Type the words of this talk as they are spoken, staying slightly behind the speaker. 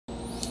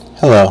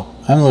Hello,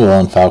 I'm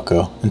Llewellyn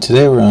Falco, and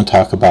today we're going to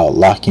talk about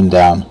locking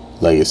down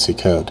legacy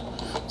code.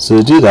 So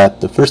to do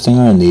that, the first thing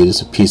we're going to need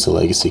is a piece of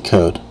legacy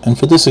code, and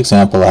for this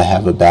example I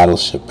have a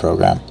battleship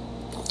program.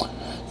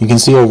 You can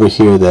see over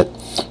here that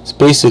it's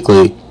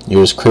basically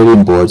you're just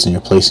creating boards and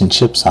you're placing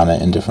chips on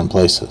it in different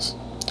places.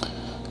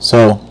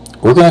 So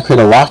we're going to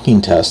create a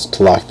locking test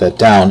to lock that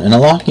down, and a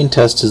locking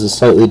test is a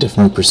slightly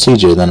different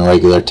procedure than a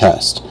regular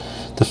test.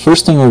 The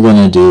first thing we're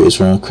going to do is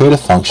we're going to create a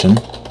function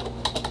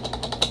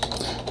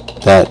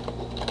that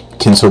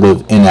can sort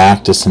of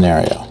enact a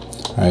scenario.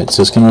 Alright,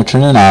 so it's going to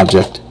return an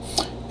object,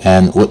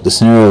 and what the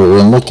scenario we're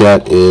going to look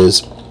at is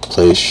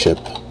place ship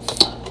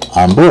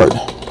on board.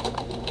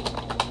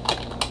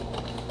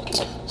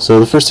 So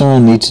the first thing we're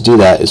going to need to do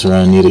that is we're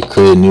going to need to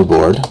create a new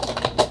board.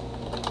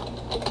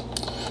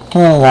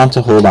 We're going to want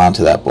to hold on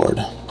to that board.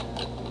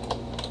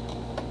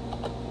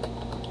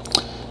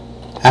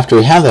 After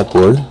we have that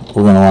board,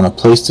 we're going to want to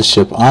place the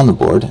ship on the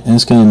board, and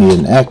it's going to need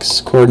an X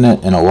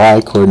coordinate and a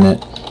Y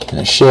coordinate and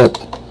a ship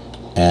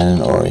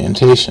and an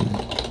orientation.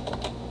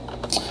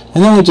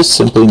 And then we just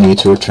simply need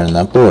to return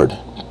that board.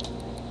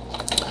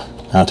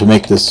 Now to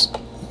make this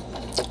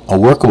a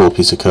workable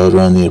piece of code,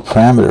 we're going to need a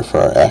parameter for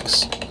our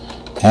X,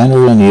 and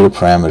we're going to need a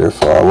parameter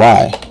for our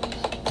Y,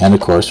 and of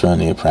course we're going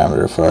to need a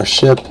parameter for our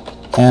ship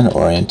and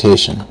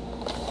orientation.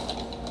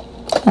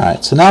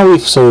 Alright, so now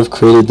we've sort of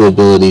created the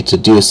ability to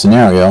do a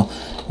scenario.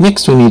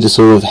 Next we need to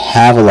sort of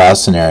have a lot of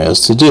scenarios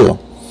to do.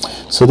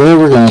 So there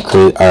we're going to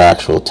create our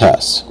actual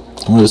test.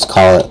 And we'll just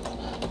call it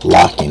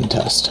locking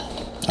test,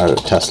 or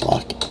test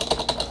locking.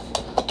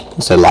 We'll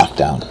say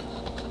lockdown.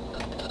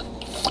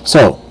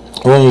 So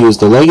we're going to use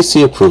the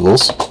legacy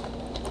approvals,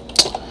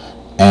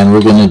 and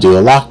we're going to do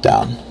a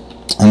lockdown.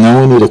 And then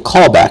we need a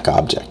callback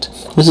object.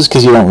 This is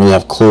because you don't really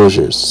have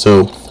closures.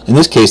 So in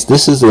this case,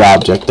 this is the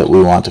object that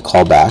we want to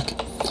call back,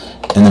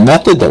 and the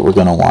method that we're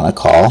going to want to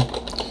call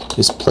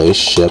is place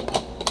ship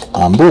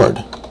on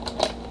board.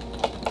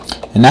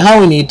 And now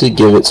we need to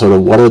give it sort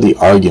of what are the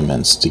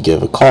arguments to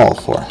give a call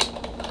for.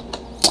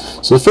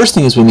 So the first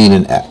thing is we need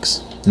an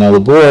X. Now the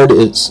board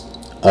is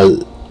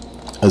a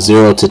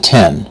 0 to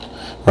 10,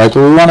 right? But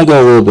we want to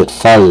go a little bit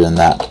farther than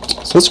that.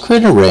 So let's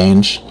create a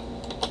range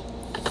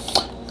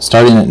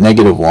starting at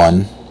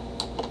 -1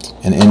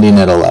 and ending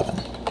at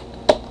 11.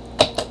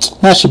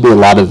 That should be a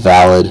lot of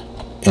valid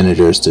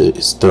integers to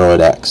throw at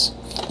X.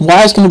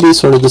 Y is going to be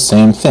sort of the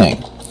same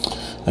thing.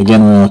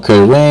 Again, we're going to create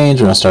a range.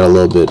 We're going to start a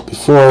little bit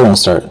before. We're going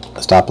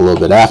to stop a little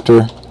bit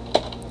after.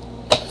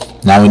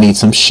 Now we need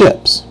some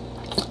ships.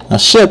 Now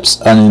ships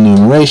are an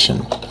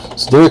enumeration,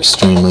 so they're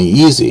extremely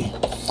easy.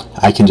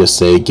 I can just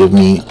say give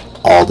me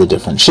all the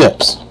different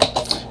ships.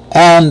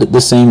 And the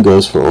same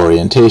goes for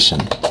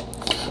orientation.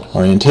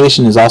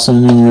 Orientation is also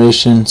an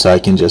enumeration, so I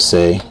can just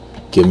say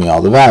give me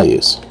all the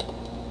values.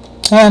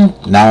 And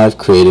now I've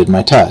created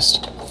my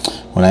test.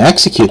 When I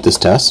execute this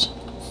test,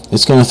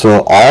 it's going to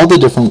throw all the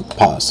different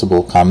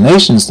possible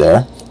combinations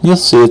there. You'll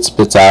see it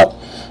spits out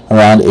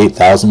around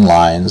 8,000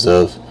 lines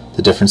of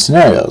the different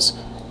scenarios.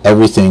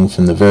 Everything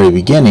from the very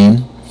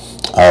beginning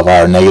of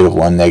our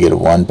 -1,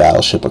 -1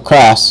 battleship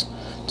across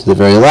to the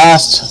very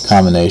last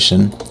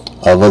combination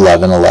of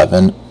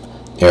 1111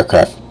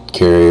 aircraft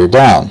carrier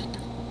down.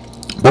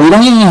 But we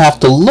don't even have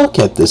to look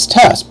at this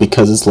test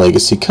because it's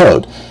legacy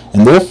code,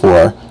 and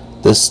therefore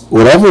this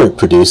whatever it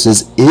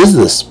produces is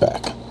the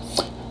spec.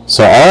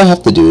 So all I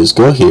have to do is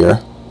go here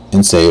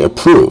and say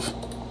approve.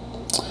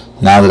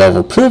 Now that I've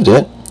approved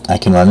it, I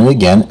can run it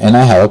again and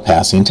I have a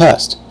passing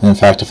test. And in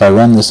fact, if I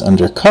run this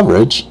under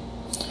coverage,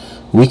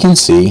 we can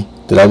see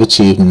that I've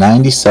achieved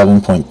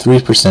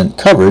 97.3%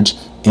 coverage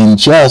in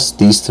just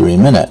these 3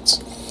 minutes.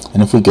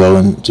 And if we go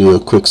and do a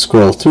quick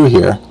scroll through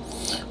here,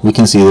 we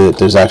can see that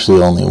there's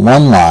actually only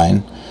one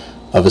line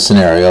of a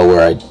scenario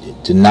where I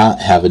did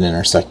not have an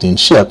intersecting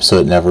ship, so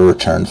it never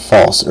returned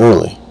false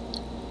early.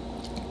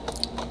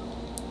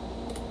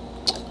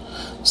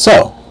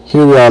 So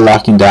here we are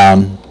locking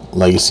down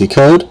legacy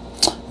code.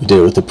 We did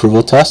it with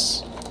approval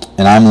tests,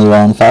 and I'm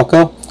Llewellyn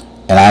Falco,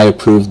 and I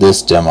approve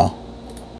this demo.